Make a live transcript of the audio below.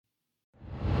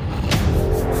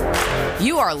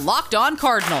You are Locked On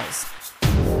Cardinals,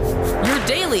 your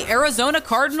daily Arizona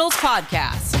Cardinals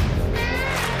podcast.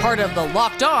 Part of the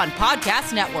Locked On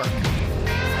Podcast Network,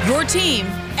 your team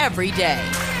every day.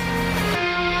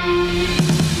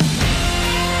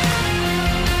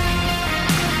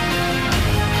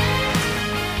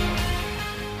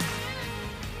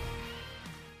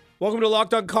 Welcome to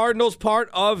Locked On Cardinals,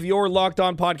 part of your Locked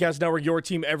On Podcast Network, your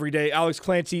team every day. Alex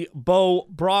Clancy, Bo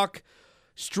Brock,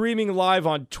 streaming live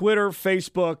on Twitter,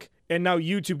 Facebook, and now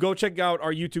YouTube. Go check out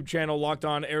our YouTube channel, Locked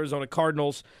On Arizona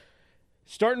Cardinals.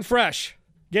 Starting fresh.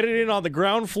 Get it in on the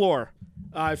ground floor.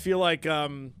 I feel like,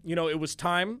 it was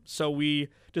time, so we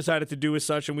decided to do as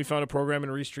such, and we found a program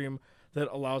and Restream that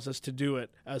allows us to do it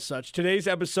as such. Today's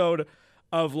episode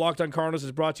of Locked On Cardinals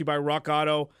is brought to you by Rock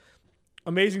Auto.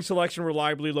 Amazing selection,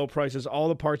 reliably low prices, all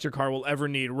the parts your car will ever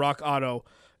need.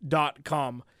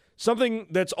 RockAuto.com. Something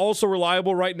that's also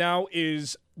reliable right now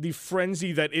is the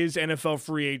frenzy that is NFL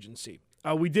free agency.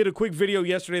 We did a quick video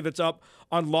yesterday that's up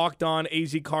on Locked On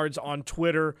AZ Cards on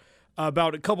Twitter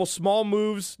about a couple small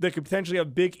moves that could potentially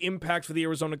have big impact for the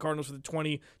Arizona Cardinals for the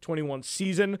 2021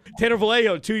 season. Tanner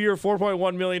Vallejo, 2-year,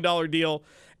 $4.1 million deal.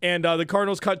 And the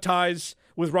Cardinals cut ties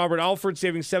with Robert Alford,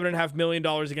 saving $7.5 million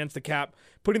against the cap,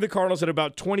 putting the Cardinals at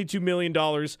about $22 million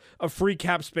of free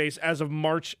cap space as of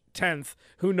March 10th.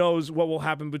 Who knows what will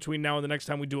happen between now and the next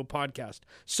time we do a podcast.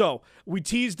 So we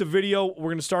teased the video.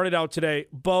 We're going to start it out today.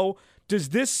 Bo, does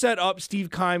this set up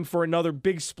Steve Keim for another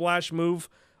big splash move,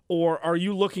 or are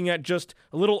you looking at just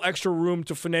a little extra room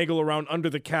to finagle around under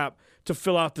the cap to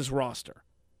fill out this roster?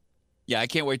 Yeah, I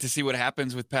can't wait to see what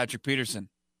happens with Patrick Peterson.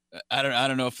 I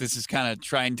don't know if this is kind of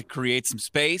trying to create some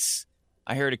space.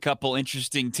 I heard a couple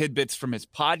interesting tidbits from his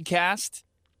podcast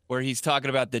where he's talking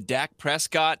about the Dak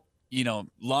Prescott,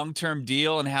 long-term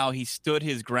deal and how he stood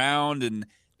his ground and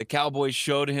the Cowboys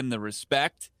showed him the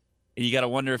respect. And you got to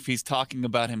wonder if he's talking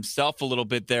about himself a little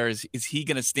bit there. Is he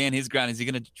going to stand his ground? Is he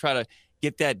going to try to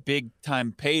get that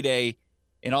big-time payday?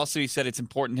 And also he said it's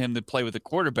important to him to play with a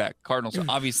quarterback. Cardinals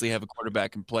obviously have a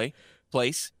quarterback in place.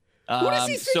 Who does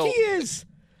he think he is?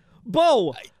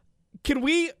 Bo,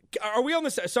 are we on the,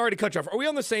 sorry to cut you off, are we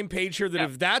on the same page here that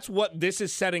if that's what this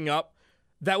is setting up,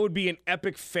 that would be an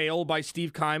epic fail by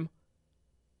Steve Keim?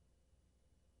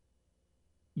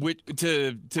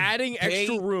 To adding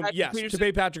extra room, yes, Peterson? To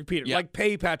pay Patrick Peterson,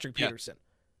 pay Patrick Peterson.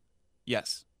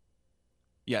 Yes.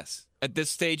 At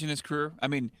this stage in his career, I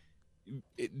mean,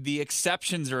 the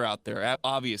exceptions are out there,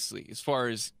 obviously, as far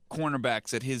as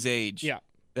cornerbacks at his age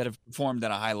that have performed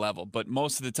at a high level. But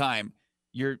most of the time,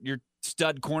 your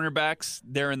stud cornerbacks,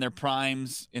 they're in their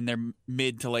primes, in their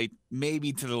mid to late,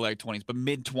 maybe to the late 20s, but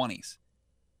mid-20s.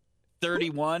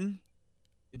 31,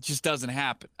 it just doesn't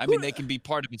happen. I mean, they can be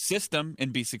part of a system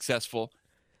and be successful,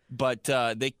 but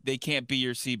they can't be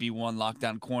your CB1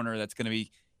 lockdown corner that's going to be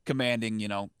commanding,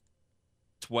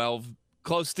 12,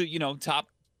 close to, top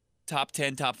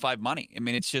 10, top 5 money. I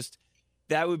mean, it's just,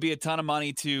 that would be a ton of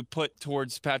money to put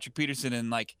towards Patrick Peterson,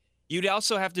 and you'd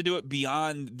also have to do it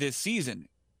beyond this season.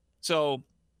 So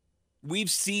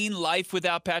we've seen life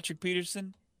without Patrick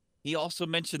Peterson. He also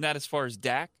mentioned that as far as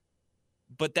Dak,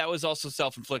 but that was also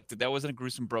self-inflicted. That wasn't a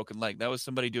gruesome broken leg. That was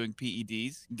somebody doing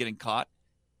PEDs and getting caught.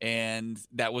 And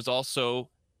that was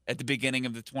also at the beginning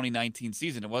of the 2019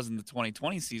 season. It wasn't the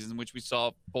 2020 season, which we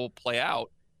saw full play out.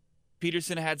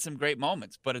 Peterson had some great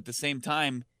moments, but at the same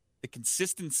time, the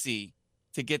consistency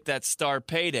to get that star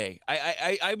payday.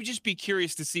 I would just be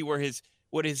curious to see where his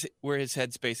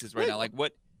headspace is right now.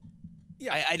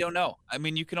 I don't know. I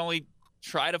mean, you can only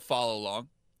try to follow along.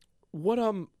 What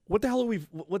the hell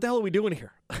are we doing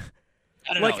here? I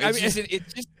don't know. It's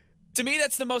just to me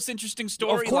that's the most interesting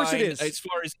story. Of course it is, as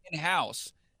far as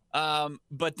in-house.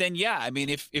 But then I mean,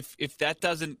 if that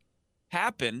doesn't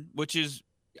happen, which is,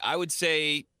 I would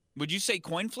say, would you say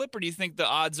coin flip, or do you think the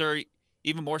odds are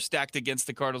even more stacked against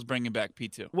the Cardinals bringing back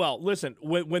P2? Well, listen,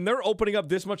 when they're opening up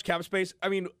this much cap space, I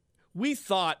mean, we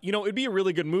thought, it'd be a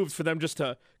really good move for them just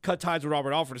to cut ties with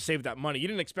Robert Alford to save that money. You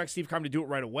didn't expect Steve Keim to do it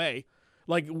right away.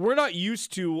 We're not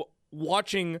used to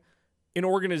watching an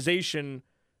organization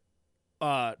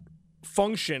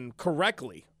function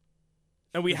correctly.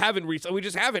 And we haven't recently. We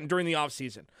just haven't during the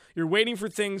offseason. You're waiting for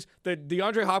things. The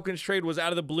DeAndre Hopkins trade was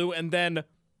out of the blue, and then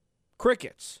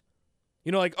crickets.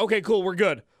 Okay, cool, we're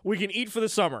good. We can eat for the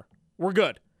summer. We're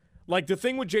good. The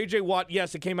thing with J.J. Watt,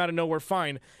 yes, it came out of nowhere,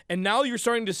 fine. And now you're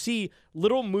starting to see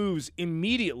little moves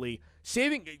immediately.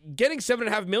 Getting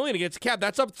 $7.5 million against cap,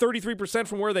 that's up 33%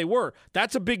 from where they were.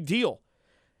 That's a big deal.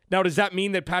 Now, does that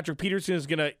mean that Patrick Peterson is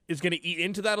gonna eat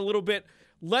into that a little bit?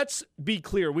 Let's be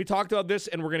clear. We talked about this,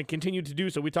 and we're going to continue to do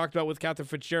so. We talked about it with Catherine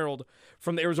Fitzgerald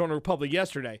from the Arizona Republic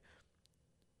yesterday.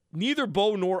 neither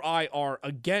Bo nor I are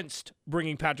against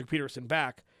bringing Patrick Peterson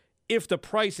back if the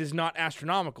price is not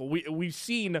astronomical. We've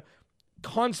seen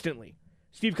constantly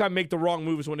Steve Keim make the wrong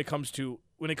moves when it comes to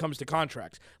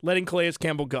contracts. Letting Calais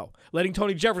Campbell go. Letting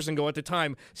Tony Jefferson go at the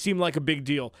time seemed like a big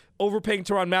deal. Overpaying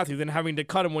Tyrann Mathieu, then having to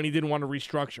cut him when he didn't want to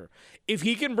restructure. If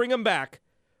he can bring him back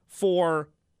for,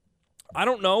 I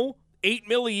don't know, $8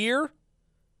 million a year?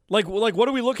 Like what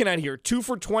are we looking at here? 2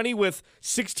 for $20 with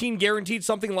 16 guaranteed,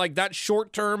 something like that,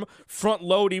 short-term front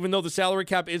load, even though the salary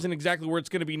cap isn't exactly where it's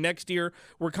going to be next year.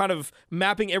 We're kind of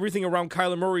mapping everything around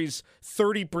Kyler Murray's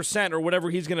 30% or whatever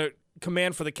he's going to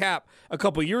command for the cap a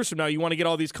couple of years from now. You want to get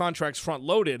all these contracts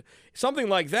front-loaded. Something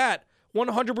like that,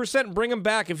 100% bring him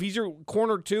back. If he's your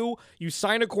corner 2, you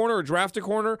sign a corner or draft a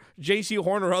corner, J.C.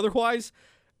 Horn or otherwise.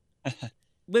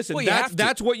 Listen, well,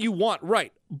 that's what you want,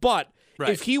 right. But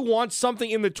if he wants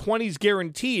something in the 20s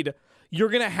guaranteed, you're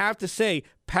going to have to say,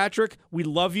 Patrick, we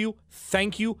love you.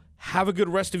 Thank you. Have a good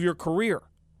rest of your career.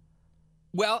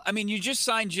 Well, I mean, you just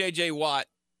signed J.J. Watt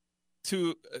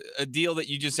to a deal that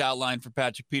you just outlined for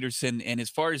Patrick Peterson. And as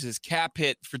far as his cap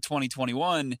hit for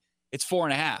 2021, it's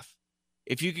 4.5.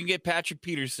 If you can get Patrick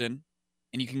Peterson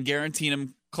and you can guarantee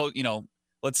him,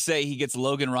 let's say he gets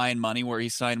Logan Ryan money where he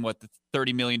signed, the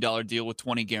 $30 million deal with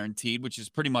 20 guaranteed, which is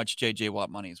pretty much J.J.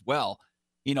 Watt money as well.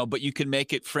 But you can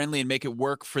make it friendly and make it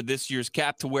work for this year's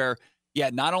cap to where,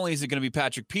 not only is it going to be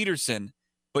Patrick Peterson,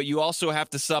 but you also have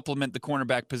to supplement the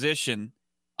cornerback position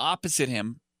opposite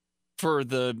him for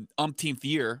the umpteenth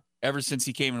year ever since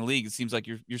he came in the league. It seems like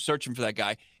you're searching for that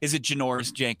guy. Is it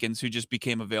Janoris Jenkins, who just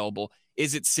became available?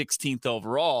 Is it 16th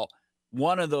overall?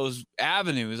 One of those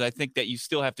avenues, I think that you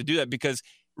still have to do that, because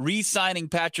re-signing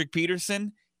Patrick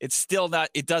Peterson, it's still not,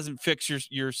 it doesn't fix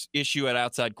your issue at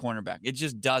outside cornerback. It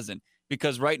just doesn't,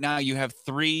 because right now you have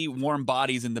 3 warm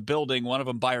bodies in the building. One of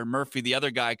them, Byron Murphy, the other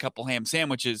guy, a couple ham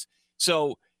sandwiches.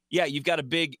 So you've got a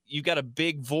big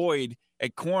void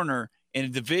at corner in a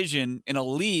division, in a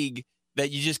league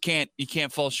that you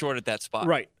can't fall short at that spot.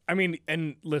 Right. I mean,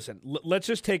 and listen, let's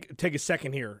just take a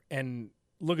second here and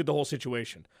look at the whole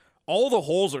situation. All the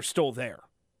holes are still there.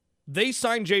 They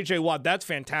signed J.J. Watt. That's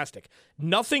fantastic.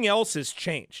 Nothing else has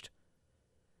changed.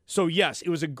 So, yes, it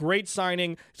was a great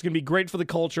signing. It's going to be great for the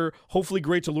culture. Hopefully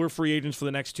great to lure free agents for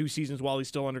the next 2 seasons while he's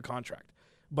still under contract.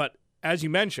 But as you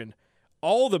mentioned,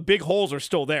 all the big holes are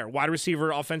still there. Wide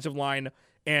receiver, offensive line,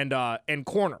 and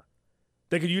corner.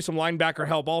 They could use some linebacker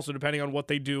help also, depending on what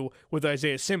they do with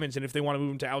Isaiah Simmons and if they want to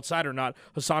move him to outside or not.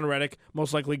 Hassan Reddick,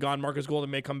 most likely gone. Marcus Golden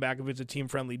may come back if it's a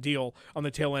team-friendly deal on the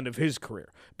tail end of his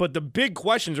career. But the big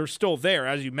questions are still there,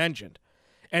 as you mentioned.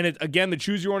 And again, the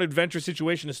choose-your-own-adventure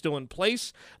situation is still in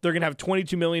place. They're going to have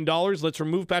 $22 million. Let's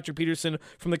remove Patrick Peterson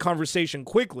from the conversation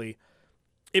quickly.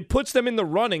 It puts them in the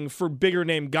running for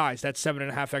bigger-name guys. That's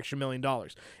 $7.5 extra million.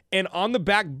 And on the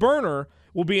back burner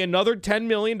will be another $10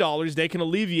 million they can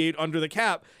alleviate under the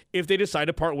cap if they decide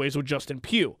to part ways with Justin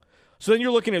Pugh. So then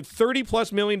you're looking at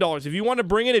 $30+ million. If you want to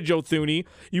bring in a Joe Thuney,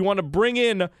 you want to bring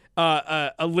in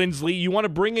a Lindsley, you want to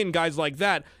bring in guys like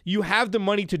that, you have the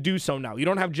money to do so now. You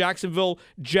don't have Jacksonville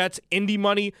Jets Indy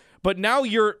money, but now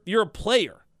you're a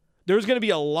player. There's going to be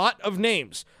a lot of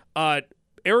names.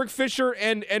 Eric Fisher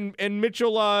and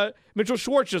Mitchell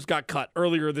Schwartz just got cut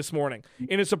earlier this morning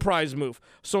in a surprise move.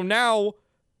 So now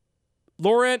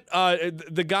Laurent,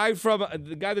 the guy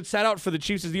that sat out for the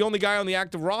Chiefs, is the only guy on the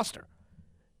active roster.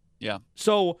 Yeah.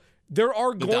 So there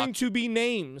are going to be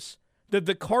names that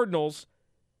the Cardinals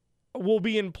will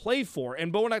be in play for.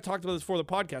 And Bo and I talked about this before the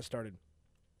podcast started.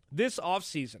 This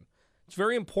offseason, it's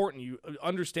very important you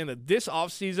understand that this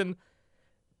offseason,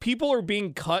 people are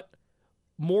being cut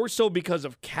more so because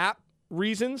of cap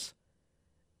reasons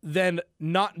than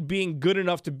not being good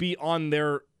enough to be on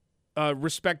their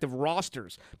respective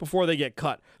rosters before they get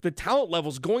cut. The talent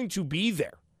level is going to be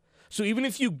there. So even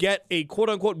if you get a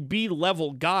quote-unquote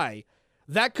B-level guy,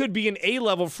 that could be an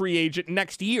A-level free agent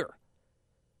next year.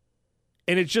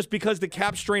 And it's just because the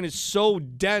cap strain is so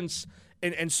dense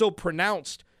and so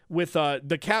pronounced with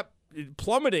the cap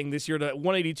plummeting this year to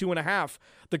 182.5,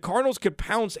 the Cardinals could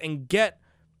pounce and get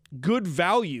good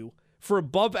value for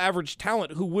above-average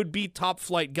talent who would be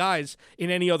top-flight guys in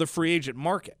any other free agent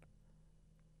market.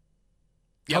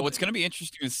 Yeah, what's going to be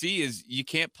interesting to see is you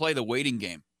can't play the waiting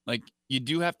game. Like, you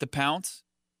do have to pounce,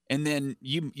 and then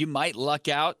you might luck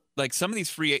out. Like, some of these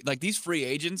free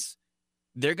agents,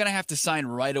 they're going to have to sign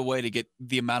right away to get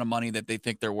the amount of money that they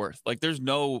think they're worth. Like, there's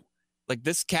no, like,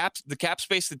 the cap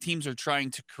space the teams are trying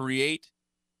to create,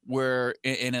 where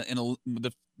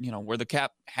where the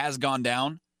cap has gone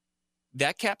down,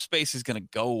 that cap space is going to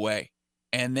go away,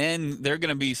 and then there are going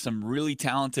to be some really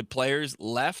talented players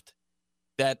left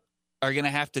that are going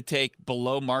to have to take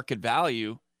below market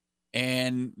value,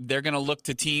 and they're going to look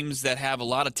to teams that have a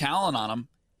lot of talent on them,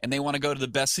 and they want to go to the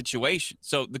best situation.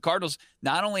 So the Cardinals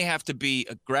not only have to be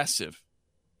aggressive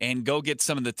and go get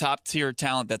some of the top tier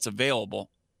talent that's available,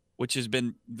 which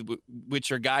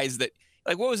are guys that,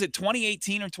 like, what was it,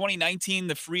 2018 or 2019,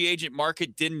 the free agent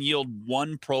market didn't yield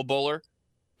one Pro Bowler.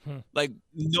 Like,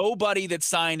 nobody that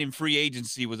signed in free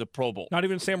agency was a Pro Bowl. Not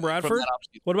even Sam Bradford?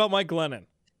 What about Mike Glennon?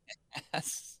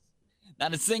 Yes.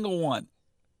 Not a single one.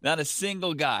 Not a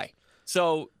single guy.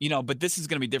 So, but this is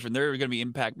going to be different. There are going to be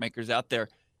impact makers out there.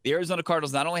 The Arizona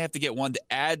Cardinals not only have to get one to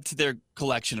add to their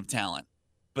collection of talent,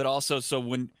 but also so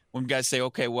when guys say,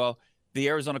 okay, well, the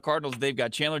Arizona Cardinals, they've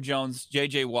got Chandler Jones,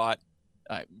 J.J. Watt,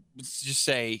 let's just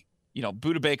say,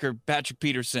 Budda Baker, Patrick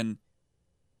Peterson,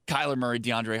 Kyler Murray,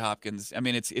 DeAndre Hopkins. I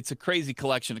mean, it's a crazy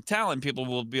collection of talent. People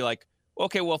will be like,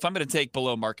 okay, well, if I'm going to take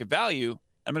below market value,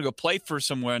 I'm going to go play for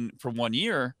someone for 1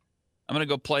 year, I'm going to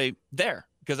go play there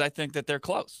because I think that they're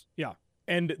close. Yeah.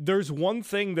 And there's one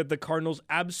thing that the Cardinals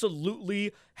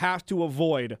absolutely have to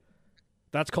avoid.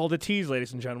 That's called a tease,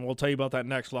 ladies and gentlemen. We'll tell you about that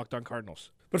next, Locked On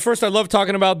Cardinals. But first, I love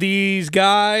talking about these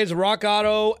guys, Rock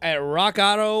Auto at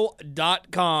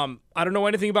rockauto.com. I don't know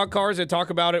anything about cars. I talk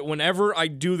about it whenever I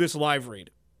do this live read.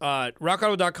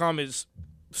 Rockauto.com is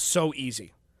so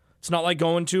easy. It's not like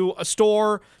going to a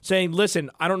store saying, listen,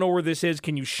 I don't know where this is.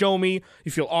 Can you show me?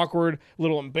 You feel awkward, a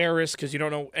little embarrassed because you don't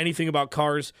know anything about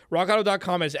cars.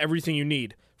 RockAuto.com has everything you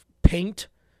need. Paint,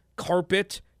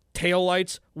 carpet,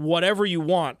 taillights, whatever you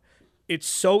want. It's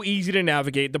so easy to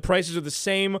navigate. The prices are the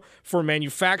same for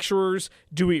manufacturers,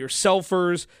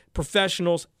 do-it-yourselfers,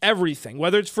 professionals, everything.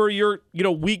 Whether it's for your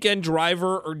weekend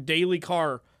driver or daily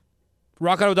car,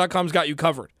 RockAuto.com's got you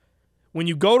covered. When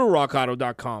you go to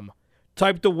RockAuto.com,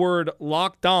 type the word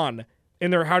Locked On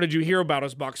in their How Did You Hear About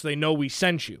Us box so they know we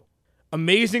sent you.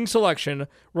 Amazing selection,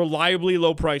 reliably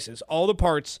low prices, all the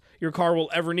parts your car will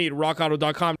ever need,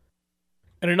 RockAuto.com.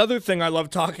 And another thing I love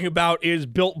talking about is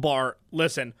Built Bar.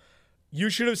 Listen, you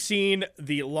should have seen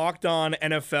the Locked On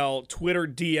NFL Twitter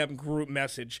DM group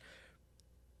message.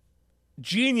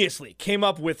 Geniusly came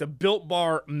up with a Built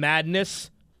Bar madness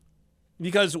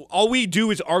because all we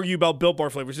do is argue about Built Bar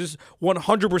flavors. This is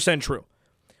 100% true.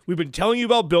 We've been telling you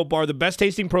about Built Bar, the best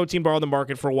tasting protein bar on the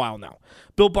market for a while now.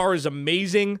 Built Bar is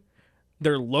amazing.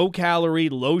 They're low calorie,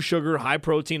 low sugar, high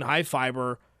protein, high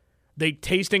fiber. They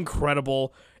taste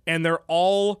incredible, and they're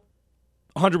all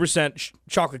 100%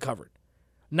 chocolate covered.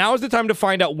 Now is the time to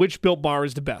find out which Built Bar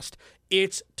is the best.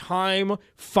 It's time,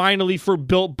 finally, for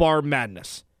Built Bar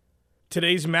madness.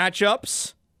 Today's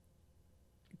matchups,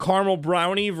 caramel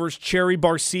brownie versus cherry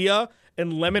barcia,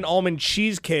 and lemon almond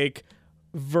cheesecake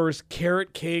versus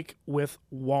carrot cake with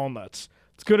walnuts.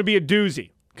 It's going to be a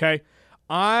doozy, okay?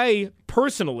 I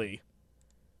personally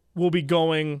will be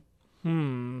going,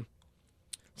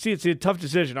 See, it's a tough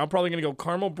decision. I'm probably going to go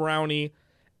caramel brownie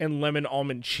and lemon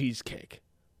almond cheesecake.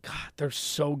 God, they're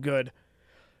so good.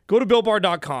 Go to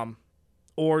BuiltBar.com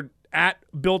or at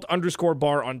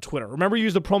Built_bar on Twitter. Remember,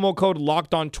 use the promo code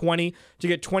LOCKEDON20 to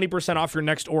get 20% off your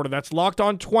next order. That's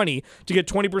LOCKEDON20 to get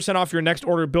 20% off your next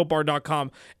order at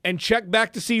BuiltBar.com. And check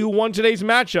back to see who won today's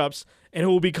matchups and who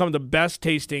will become the best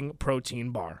tasting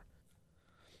protein bar.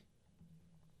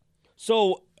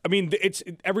 So, I mean,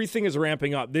 everything is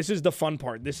ramping up. This is the fun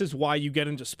part. This is why you get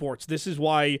into sports. This is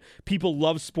why people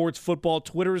love sports, football.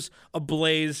 Twitter's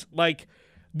ablaze. Like,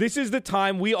 this is the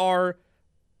time we are,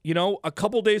 a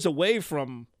couple days away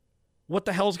from what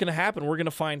the hell's going to happen. We're going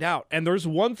to find out. And there's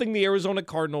one thing the Arizona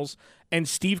Cardinals and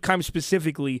Steve Keim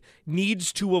specifically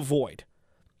needs to avoid.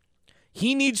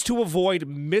 He needs to avoid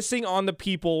missing on the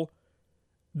people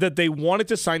that they wanted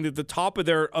to sign at the top of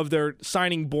their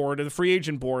signing board, or the free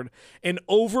agent board, and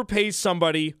overpay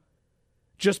somebody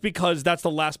just because that's the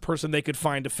last person they could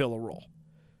find to fill a role.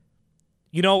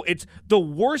 It's the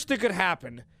worst that could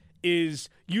happen is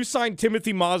you sign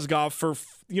Timothy Mozgov for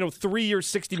 3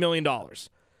 years, $60 million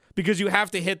because you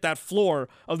have to hit that floor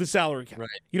of the salary cap. Right.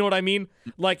 You know what I mean?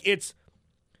 Like,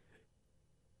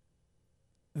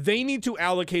 they need to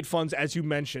allocate funds, as you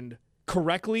mentioned,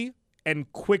 correctly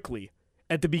and quickly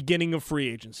at the beginning of free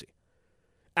agency.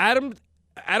 Adam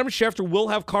Schefter will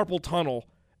have carpal tunnel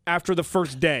after the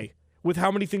first day with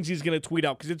how many things he's going to tweet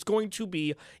out, because it's going to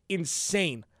be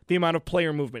insane, the amount of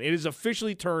player movement. It is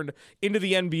officially turned into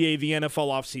the NBA, the NFL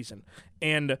offseason.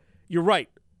 And you're right.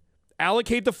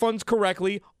 Allocate the funds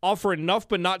correctly, offer enough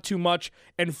but not too much,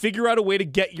 and figure out a way to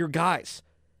get your guys.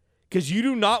 Because you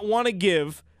do not want to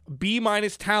give B-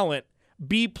 talent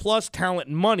B+ talent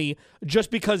money just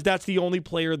because that's the only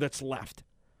player that's left.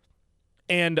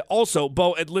 And also,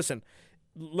 Bo, listen,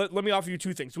 let me offer you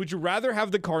two things. Would you rather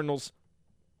have the Cardinals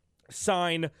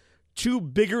sign two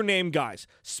bigger name guys.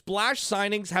 Splash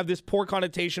signings have this poor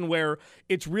connotation where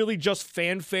it's really just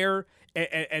fanfare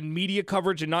and media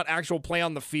coverage and not actual play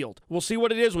on the field. We'll see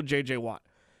what it is with J.J. Watt.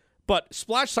 But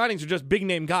splash signings are just big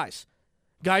name guys.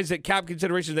 Guys that cap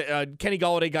considerations, Kenny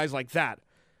Golladay, guys like that.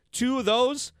 Two of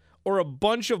those or a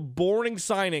bunch of boring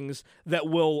signings that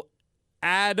will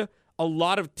add a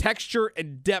lot of texture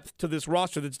and depth to this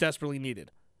roster that's desperately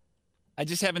needed. I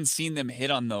just haven't seen them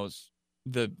hit on those,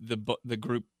 the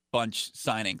group bunch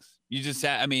signings. You just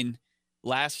I mean,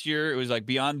 last year it was like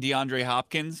beyond DeAndre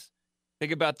Hopkins.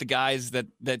 Think about the guys that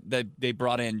they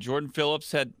brought in. Jordan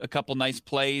Phillips had a couple nice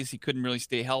plays. He couldn't really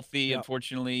stay healthy,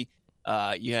 unfortunately.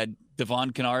 You had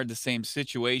Devon Kennard, the same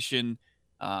situation.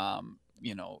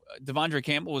 Devondre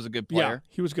Campbell was a good player.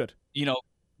 Yeah, he was good.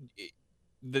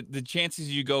 The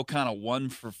chances you go kind of 1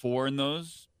 for 4 in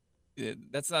those,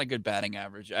 that's not a good batting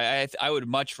average. I would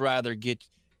much rather get,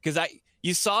 because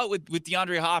you saw it with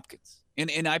DeAndre Hopkins,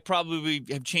 and I probably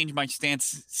have changed my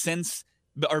stance since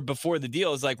or before the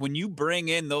deal. Is like when you bring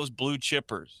in those blue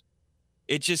chippers,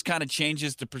 it just kind of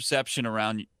changes the perception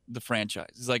around the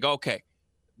franchise. It's like, okay,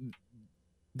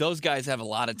 those guys have a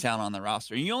lot of talent on the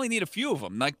roster. And you only need a few of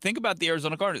them. Like, think about the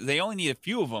Arizona Cardinals. They only need a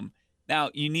few of them. Now,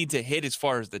 you need to hit as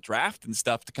far as the draft and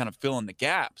stuff to kind of fill in the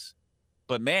gaps.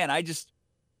 But, man, I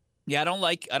don't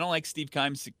like Steve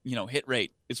Keim's, hit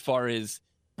rate as far as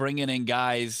bringing in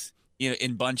guys,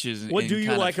 in bunches. What do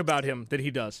you like about him that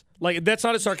he does? Like, that's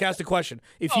not a sarcastic question.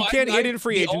 If he can't hit in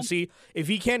free agency, if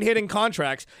he can't hit in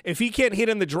contracts, if he can't hit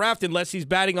in the draft unless he's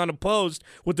batting unopposed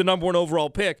with the number 1 overall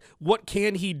pick, what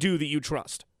can he do that you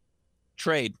trust?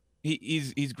 Trade.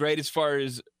 He's great as far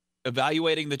as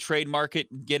evaluating the trade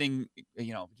market, getting,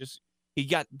 he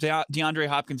got DeAndre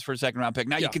Hopkins for a second-round pick.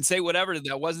 Now, you can say whatever,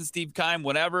 that wasn't Steve Keim,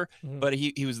 whatever, but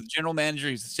he was the general manager.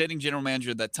 He's the sitting general manager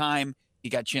at that time. He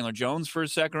got Chandler Jones for a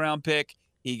second-round pick.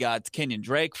 He got Kenyon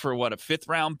Drake for, a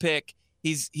fifth-round pick.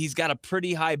 He's got a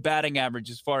pretty high batting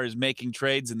average as far as making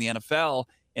trades in the NFL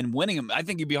and winning them. I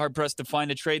think you'd be hard-pressed to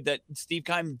find a trade that Steve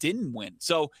Keim didn't win.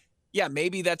 So, yeah,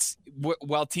 maybe that's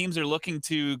while teams are looking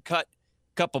to cut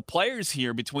a couple players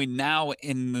here between now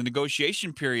and the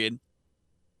negotiation period,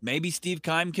 maybe Steve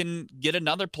Keim can get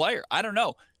another player. I don't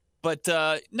know. But,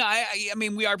 no, I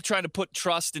mean, we are trying to put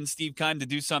trust in Steve Keim to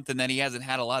do something that he hasn't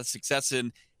had a lot of success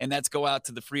in, and that's go out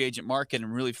to the free agent market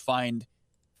and really find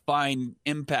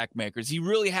impact makers. He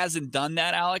really hasn't done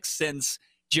that, Alex, since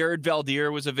Jared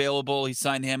Valdir was available. He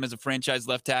signed him as a franchise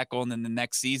left tackle, and then the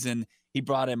next season he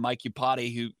brought in Mike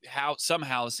Iupati, who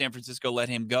somehow San Francisco let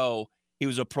him go. He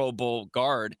was a Pro Bowl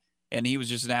guard, and he was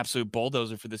just an absolute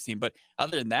bulldozer for this team. But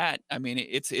other than that, I mean,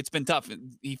 it's been tough.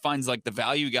 He finds, like, the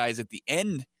value guys at the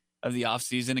end of the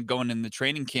offseason and going in the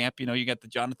training camp. You got the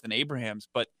Jonathan Abrahams,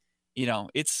 but, he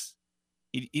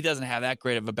doesn't have that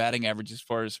great of a batting average as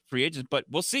far as free agents. But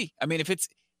we'll see. I mean, if it's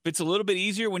a little bit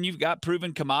easier when you've got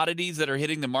proven commodities that are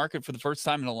hitting the market for the first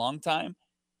time in a long time,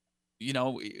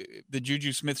 the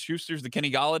Juju Smith-Schusters, the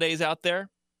Kenny Galladays out there,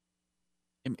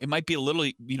 it might be a little,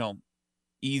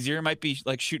 easier. It might be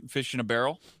like shooting fish in a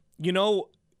barrel.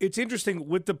 It's interesting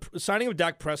with the signing of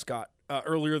Dak Prescott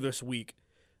earlier this week.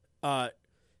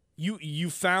 You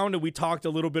found, and we talked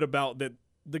a little bit about that,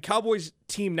 the Cowboys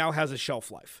team now has a shelf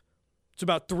life. It's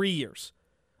about 3 years.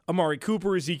 Amari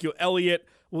Cooper, Ezekiel Elliott.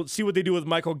 We'll see what they do with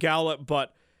Michael Gallup,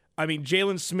 but I mean,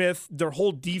 Jalen Smith, their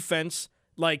whole defense,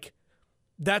 like,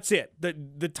 that's it.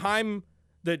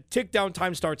 The tick down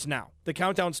time starts now. The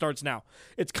countdown starts now.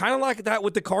 It's kind of like that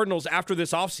with the Cardinals after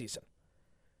this offseason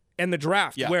and the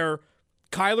draft, where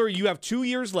Kyler, you have 2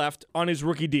 years left on his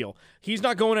rookie deal. He's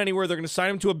not going anywhere. They're going to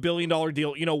sign him to $1 billion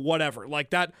deal, whatever.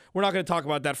 Like that, we're not going to talk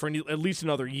about that for at least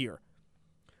another year.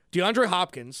 DeAndre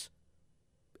Hopkins,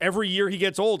 every year he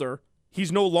gets older,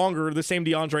 he's no longer the same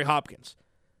DeAndre Hopkins.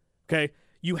 Okay?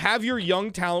 You have your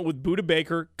young talent with Budda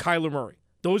Baker, Kyler Murray.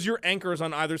 Those are your anchors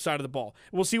on either side of the ball.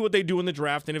 We'll see what they do in the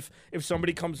draft, and if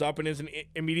somebody comes up and is an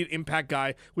immediate impact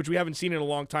guy, which we haven't seen in a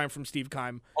long time from Steve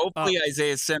Keim. Hopefully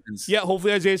Isaiah Simmons. Yeah,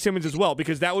 hopefully Isaiah Simmons as well,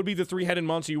 because that would be the 3-headed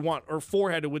monster you want, or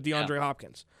 4-headed with DeAndre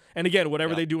Hopkins. And again,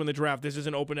 whatever they do in the draft, this is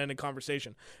an open-ended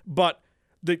conversation. But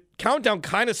the countdown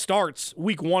kind of starts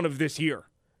week 1 of this year,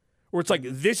 where it's like,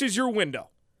 this is your window.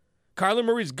 Kyler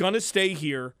Murray's going to stay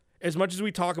here. As much as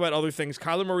we talk about other things,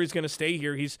 Kyler Murray's going to stay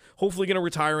here. He's hopefully going to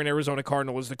retire in Arizona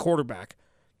Cardinal as the quarterback.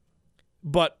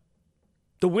 But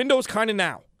the window's kind of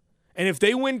now. And if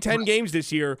they win 10 games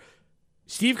this year,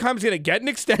 Steve Keim's going to get an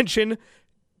extension.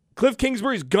 Cliff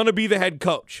Kingsbury's going to be the head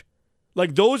coach.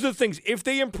 Like, those are the things. If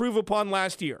they improve upon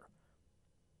last year,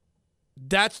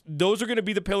 those are going to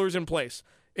be the pillars in place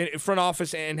in front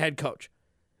office and head coach.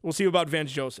 We'll see about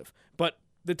Vance Joseph. But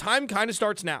the time kind of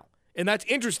starts now. And that's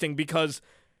interesting because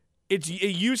it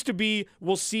used to be,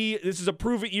 we'll see, this is a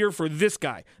prove-it year for this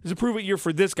guy. This is a prove-it year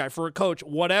for this guy, for a coach,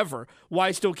 whatever.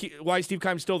 Why Steve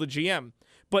Keim's still the GM?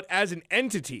 But as an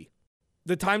entity,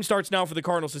 the time starts now for the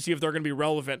Cardinals to see if they're going to be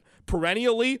relevant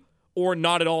perennially or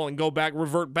not at all and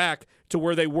revert back to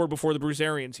where they were before the Bruce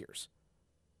Arians years.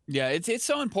 Yeah, it's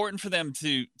so important for them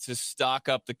to stock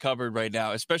up the cupboard right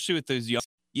now, especially with those young.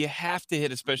 You have to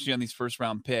hit, especially on these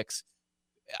first-round picks.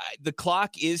 The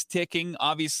clock is ticking,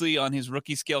 obviously, on his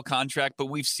rookie scale contract, but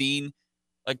we've seen,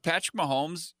 like Patrick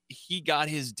Mahomes, he got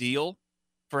his deal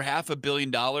for $500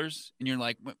 million, and you're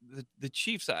like, the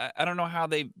Chiefs, I don't know how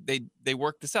they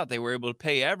worked this out. They were able to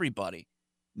pay everybody.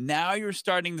 Now you're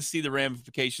starting to see the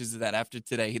ramifications of that after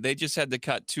today. They just had to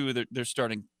cut 2 of their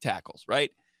starting tackles,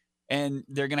 right? And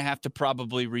they're going to have to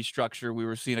probably restructure. We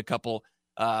were seeing a couple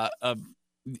of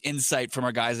insight from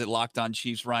our guys at Locked On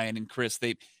Chiefs, Ryan and Chris.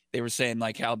 They were saying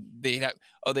like how they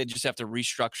just have to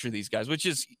restructure these guys, which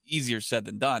is easier said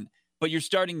than done. But you're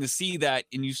starting to see that,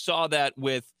 and you saw that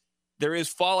there is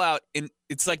fallout. And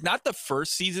it's like not the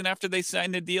first season after they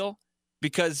signed the deal,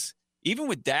 because even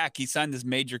with Dak, he signed this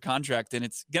major contract, and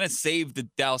it's going to save the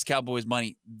Dallas Cowboys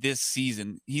money this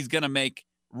season. He's going to make,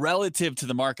 relative to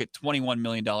the market, $21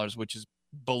 million, which is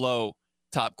below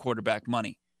top quarterback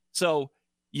money. So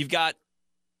you've got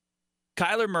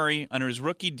Kyler Murray under his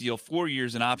rookie deal, 4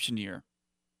 years, an option year.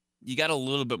 You got a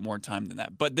little bit more time than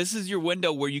that. But this is your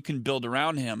window where you can build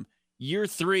around him. Year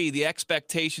 3, the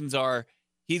expectations are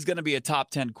he's going to be a top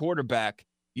 10 quarterback.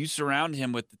 You surround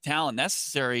him with the talent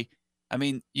necessary. I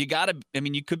mean, you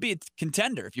could be a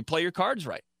contender if you play your cards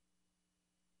right.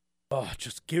 Oh, it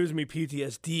just gives me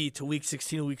PTSD to week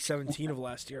 16 and week 17 of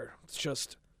last year. It's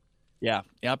just. Yeah,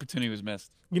 the opportunity was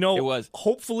missed. It was.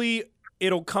 Hopefully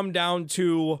it'll come down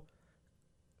to,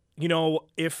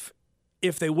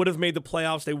 if they would have made the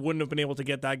playoffs, they wouldn't have been able to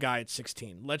get that guy at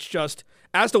 16. Let's just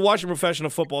ask the Washington professional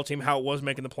football team how it was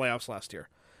making the playoffs last year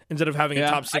instead of having a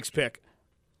top 6 pick.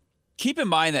 Keep in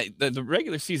mind that the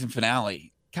regular season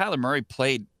finale, Kyler Murray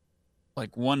played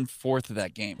like 1/4 of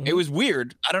that game. Mm-hmm. It was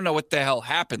weird. I don't know what the hell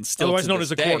happened. Still, otherwise known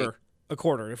as a quarter. A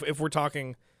quarter. If we're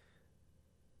talking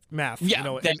math,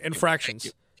 and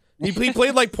fractions. He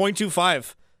played like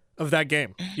 0.25 of that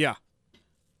game. Yeah.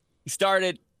 He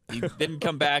started. He didn't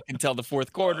come back until the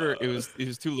fourth quarter. It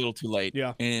was too little, too late.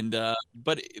 Yeah. And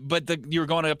but you were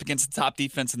going up against the top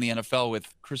defense in the NFL with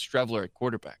Chris Streveler at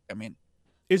quarterback. I mean,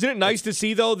 isn't it nice to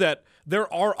see though that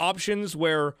there are options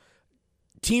where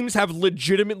teams have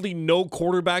legitimately no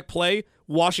quarterback play,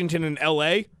 Washington and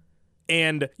LA,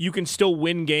 and you can still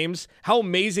win games? How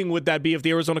amazing would that be if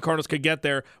the Arizona Cardinals could get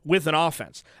there with an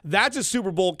offense? That's a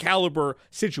Super Bowl caliber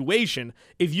situation.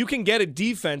 If you can get a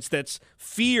defense that's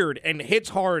feared and hits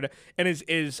hard and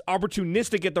is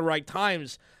opportunistic at the right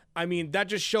times, I mean, that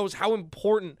just shows how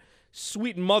important,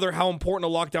 sweet mother, how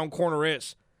important a lockdown corner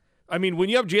is. I mean, when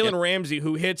you have Jalen Ramsey,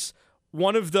 who hits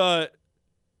one of the,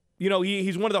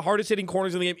 he's one of the hardest hitting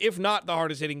corners in the game, if not the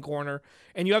hardest hitting corner.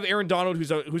 And you have Aaron Donald,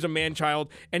 who's a man child,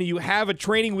 and you have a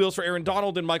training wheels for Aaron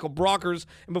Donald and Michael Brockers,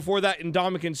 and before that,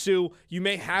 Ndamukong Suh. You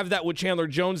may have that with Chandler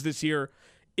Jones this year.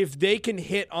 If they can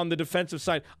hit on the defensive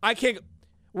side,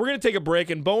 we're going to take a break,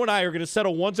 and Bo and I are going to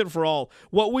settle once and for all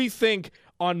what we think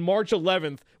on March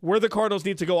 11th, where the Cardinals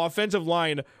need to go, offensive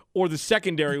line or the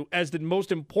secondary, as the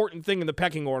most important thing in the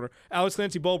pecking order. Alex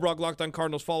Clancy, Bo Brock, Locked On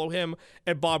Cardinals. Follow him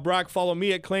at Bob Brack. Follow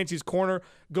me at Clancy's Corner.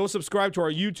 Go subscribe to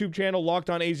our YouTube channel, Locked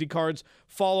On AZ Cards.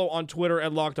 Follow on Twitter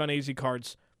at Locked On AZ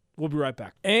Cards. We'll be right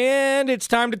back. And it's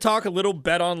time to talk a little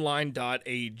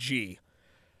betonline.ag.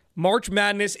 March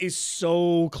Madness is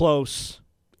so close.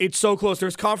 It's so close.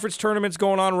 There's conference tournaments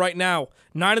going on right now,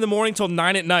 9 in the morning till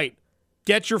 9 at night.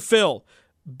 Get your fill.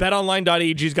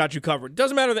 BetOnline.ag's got you covered.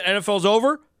 Doesn't matter that NFL's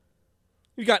over.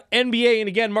 You got NBA and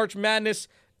again March Madness,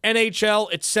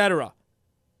 NHL, etc.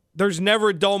 There's never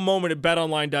a dull moment at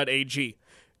BetOnline.ag.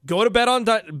 Go to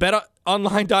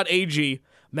BetOnline.ag,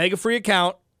 make a free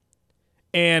account,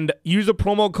 and use the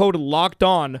promo code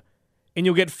LOCKEDON, and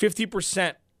you'll get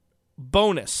 50%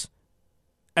 bonus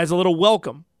as a little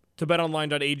welcome to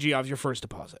BetOnline.ag off your first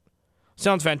deposit.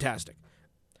 Sounds fantastic.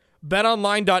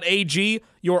 BetOnline.ag,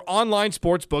 your online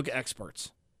sportsbook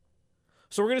experts.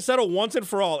 So we're going to settle once and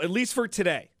for all, at least for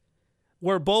today,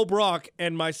 where Bo Brock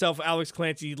and myself, Alex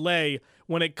Clancy, lay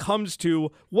when it comes to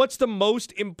what's the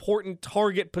most important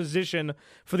target position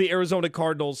for the Arizona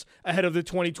Cardinals ahead of the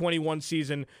 2021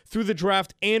 season through the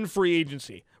draft and free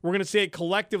agency. We're going to say it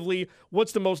collectively,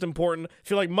 what's the most important. I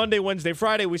feel like Monday, Wednesday,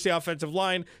 Friday, we say offensive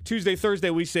line. Tuesday,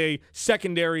 Thursday, we say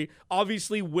secondary.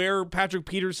 Obviously, where Patrick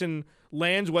Peterson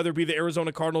lands, whether it be the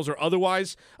Arizona Cardinals or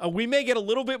otherwise. We may get a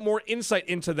little bit more insight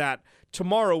into that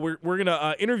tomorrow. We're going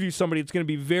to interview somebody that's going to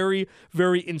be very,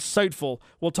 very insightful.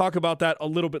 We'll talk about that a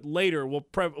little bit later. We'll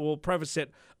preface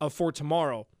it for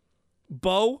tomorrow.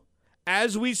 Bo,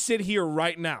 as we sit here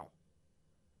right now,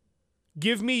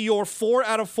 give me your 4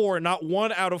 out of 4, not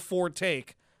 1 out of 4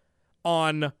 take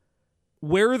on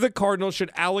where the Cardinals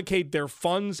should allocate their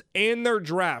funds and their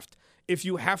draft if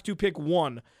you have to pick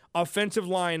one, offensive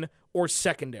line or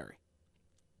secondary.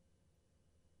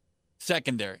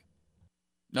 Secondary.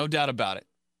 No doubt about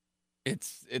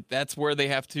it. That's where they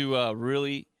have to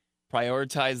really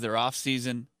prioritize their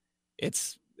offseason.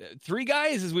 It's 3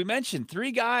 guys, as we mentioned,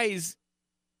 3 guys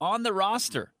on the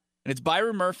roster. And it's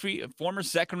Byron Murphy, a former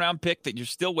second-round pick that you're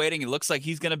still waiting. It looks like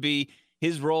he's going to be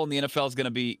his role in the NFL is going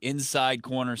to be inside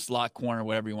corner, slot corner,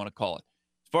 whatever you want to call it.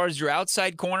 As far as your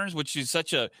outside corners, which is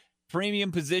such a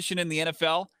premium position in the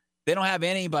NFL, they don't have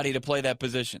anybody to play that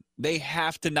position. They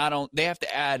have to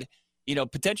add,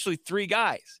 potentially 3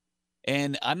 guys.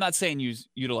 And I'm not saying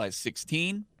utilize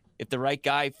 16. If the right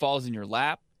guy falls in your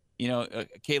lap,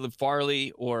 Caleb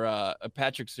Farley or a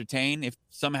Patrick Surtain, if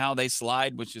somehow they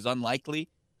slide, which is unlikely,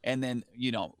 and then,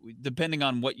 depending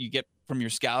on what you get from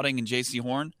your scouting and J.C.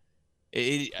 Horn,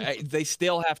 they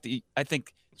still have to, I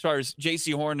think, as far as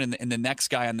J.C. Horn and the next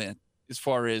guy as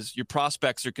far as your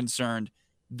prospects are concerned,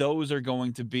 those are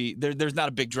going to be, there's not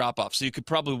a big drop-off. So you could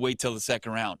probably wait till the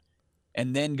second round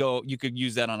and then you could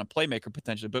use that on a playmaker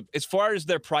potentially. But as far as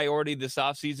their priority this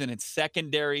offseason, it's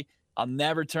secondary. I'll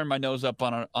never turn my nose up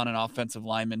on an offensive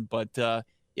lineman. But,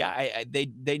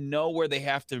 they know where they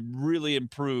have to really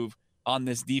improve on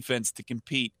this defense to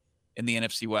compete in the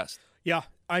NFC West. Yeah,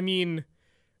 I mean,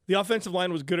 the offensive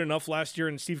line was good enough last year,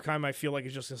 and Steve Keim, I feel like,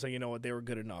 is just going to say, you know what, they were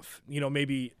good enough.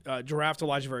 Maybe draft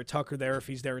Elijah Vera Tucker there if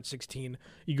he's there at 16.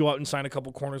 You go out and sign a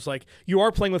couple corners. Like, you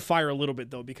are playing with fire a little bit,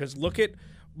 though, because look at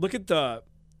the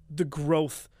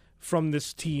growth from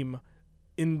this team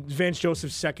in Vance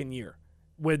Joseph's second year,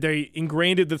 where they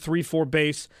ingrained the 3-4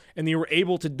 base, and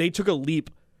they took a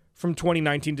leap from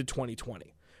 2019 to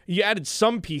 2020. You added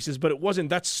some pieces, but it wasn't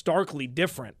that starkly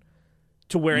different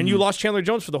to where, and you lost Chandler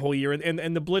Jones for the whole year,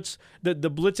 and the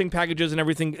blitzing packages and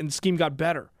everything, and the scheme got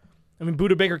better. I mean,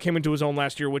 Budda Baker came into his own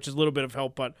last year, which is a little bit of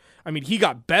help, but I mean, he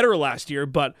got better last year,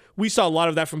 but we saw a lot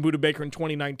of that from Budda Baker in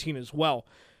 2019 as well.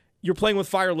 You're playing with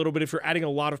fire a little bit if you're adding a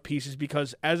lot of pieces,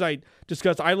 because as I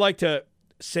discussed, I like to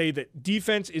say that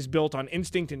defense is built on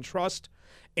instinct and trust,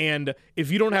 and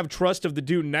if you don't have trust of the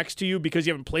dude next to you because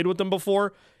you haven't played with them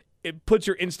before, it puts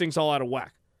your instincts all out of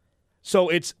whack. So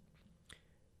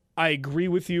I agree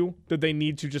with you that they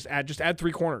need to just add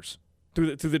 3 corners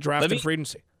through the draft and free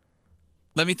agency.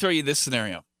 Let me throw you this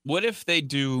scenario. What if they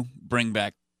do bring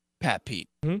back Pat Pete?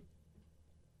 Mm-hmm.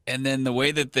 And then the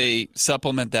way that they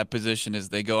supplement that position is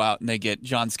they go out and they get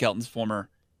John Skelton's former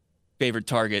favorite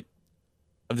target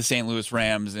of the St. Louis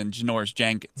Rams and Janoris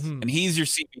Jenkins. Mm-hmm. And he's your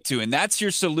CP2. And that's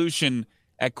your solution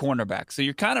at cornerback. So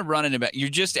you're kind of running it back. You're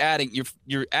just adding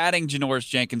Janoris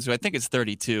Jenkins, who I think is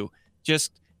 32,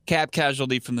 just cap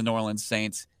casualty from the New Orleans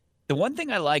Saints. The one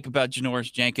thing I like about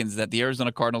Janoris Jenkins that the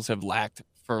Arizona Cardinals have lacked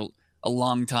for a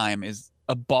long time is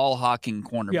a ball hawking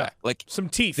cornerback. Yeah, like some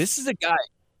teeth. This is a guy.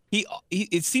 He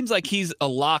it seems like he's a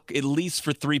lock at least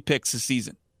for 3 picks a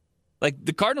season. Like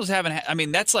the Cardinals haven't. I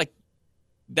mean,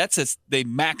 they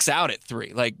max out at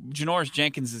 3. Like Janoris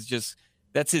Jenkins is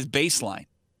that's his baseline.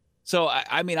 So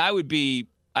I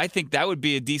think that would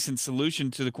be a decent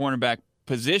solution to the cornerback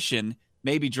position.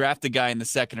 Maybe draft a guy in the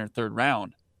 2nd or 3rd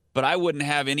round, but I wouldn't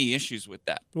have any issues with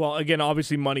that. Well, again,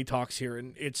 obviously money talks here,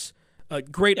 and it's a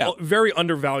great, very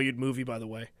undervalued movie, by the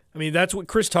way. I mean, that's what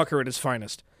Chris Tucker at his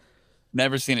finest.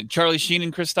 Never seen it. Charlie Sheen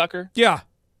and Chris Tucker? Yeah.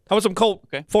 How about some Colt?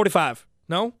 Okay. 45.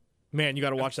 No? Man, you got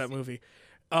to watch that movie.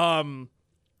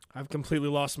 I've completely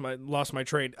lost my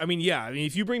trade. I mean,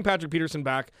 if you bring Patrick Peterson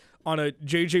back on a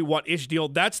J.J. Watt-ish deal,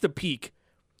 that's the peak.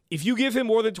 If you give him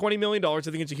more than $20 million, I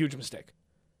think it's a huge mistake,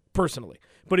 personally.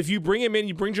 But if you bring him in,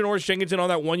 you bring Janoris Jenkins in on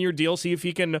that 1-year deal, see if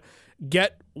he can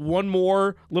get one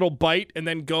more little bite and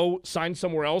then go sign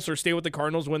somewhere else or stay with the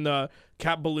Cardinals when the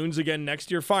cap balloons again next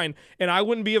year, fine. And I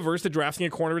wouldn't be averse to drafting a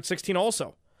corner at 16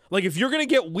 also. Like, if you're going to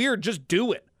get weird, just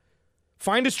do it.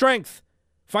 Find a strength.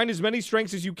 Find as many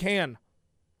strengths as you can.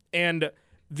 And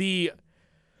the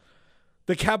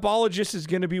capologist is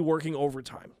going to be working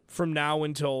overtime from now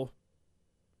until,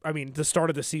 the start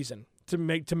of the season to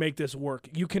make this work.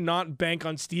 You cannot bank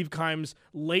on Steve Keim's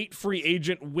late free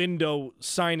agent window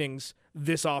signings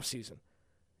this offseason.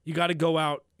 You got to go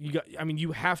out.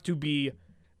 You have to be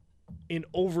in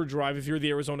overdrive if you're the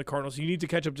Arizona Cardinals. You need to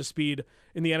catch up to speed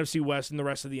in the NFC West and the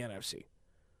rest of the NFC.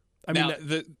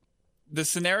 the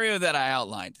scenario that I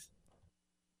outlined,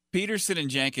 Peterson and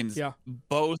Jenkins,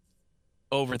 both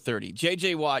over 30.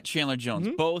 J.J. Watt, Chandler Jones,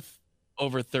 both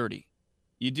over 30.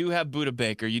 You do have Budda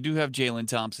Baker. You do have Jalen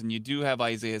Thompson. You do have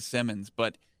Isaiah Simmons.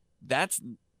 But that's,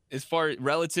 as far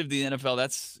relative to the NFL,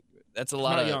 that's a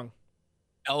lot of young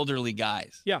elderly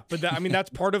guys. Yeah, but that's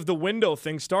part of the window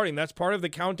thing starting. That's part of the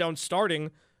countdown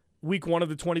starting week 1 of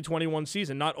the 2021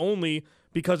 season. Not only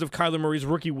because of Kyler Murray's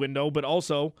rookie window, but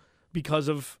also because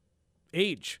of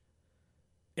age.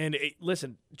 And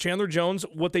listen, Chandler Jones,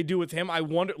 what they do with him, I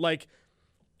wonder, like,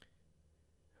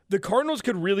 the Cardinals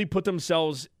could really put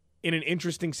themselves in an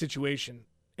interesting situation.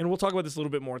 And we'll talk about this a little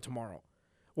bit more tomorrow.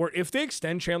 Where if they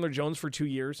extend Chandler Jones for 2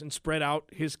 years and spread out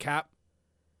his cap,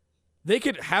 they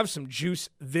could have some juice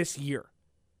this year.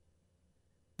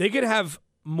 They could have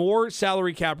more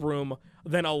salary cap room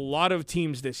than a lot of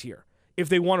teams this year if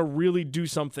they want to really do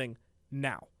something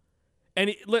now.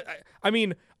 And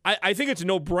I think it's a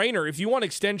no-brainer. If you want to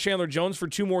extend Chandler Jones for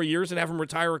 2 more years and have him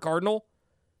retire a Cardinal,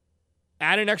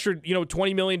 add an extra,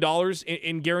 $20 million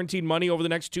in guaranteed money over the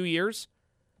next 2 years.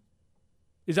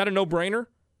 Is that a no-brainer?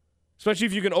 Especially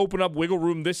if you can open up wiggle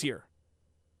room this year.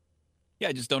 Yeah,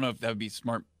 I just don't know if that would be a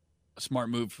smart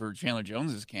move for Chandler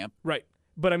Jones's camp. Right.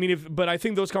 But I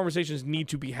think those conversations need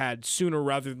to be had sooner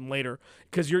rather than later,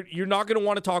 because you're not going to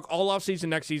want to talk all offseason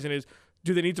next season is,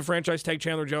 do they need to franchise tag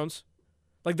Chandler Jones?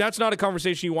 Like, that's not a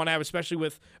conversation you want to have, especially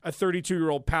with a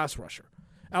 32-year-old pass rusher.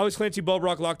 Alex Clancy, Bo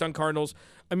Brock, Locked On Cardinals.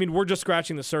 We're just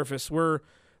scratching the surface. We're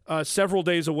several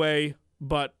days away,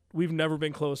 but we've never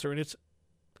been closer, and it's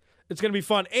going to be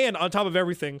fun. And on top of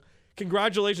everything,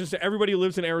 congratulations to everybody who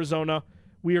lives in Arizona.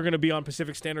 We are going to be on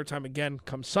Pacific Standard Time again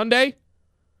come Sunday.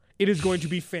 It is going to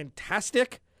be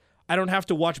fantastic. I don't have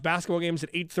to watch basketball games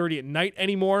at 8:30 at night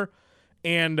anymore,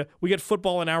 and we get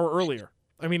football an hour earlier.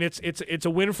 It's a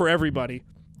win for everybody.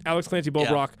 Alex Clancy, Bo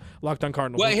Brock, Locked On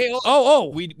Cardinals. Well, hey,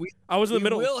 I was in the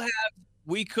middle.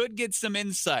 We could get some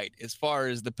insight as far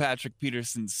as the Patrick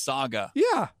Peterson saga.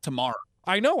 Tomorrow.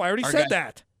 I know. I already said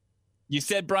that. You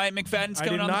said Brian McFadden's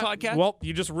coming on the podcast? Well,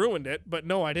 you just ruined it, but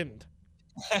no, I didn't.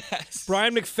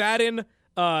 Brian McFadden,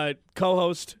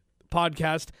 co-host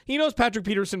podcast. He knows Patrick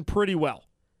Peterson pretty well.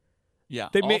 Yeah,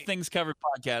 All Things Covered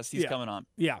podcast. He's coming on.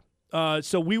 Yeah.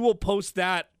 So we will post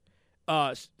that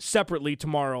separately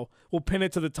tomorrow. We'll pin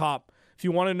it to the top. If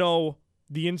you want to know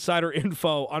the insider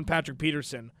info on Patrick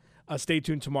Peterson, stay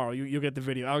tuned tomorrow. You'll get the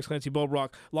video. Alex Clancy, Bo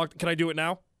Brock. Can I do it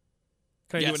now?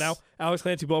 Can I do it now? Alex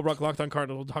Clancy, Bo Brock, Locked On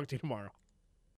Cardinals. We'll talk to you tomorrow.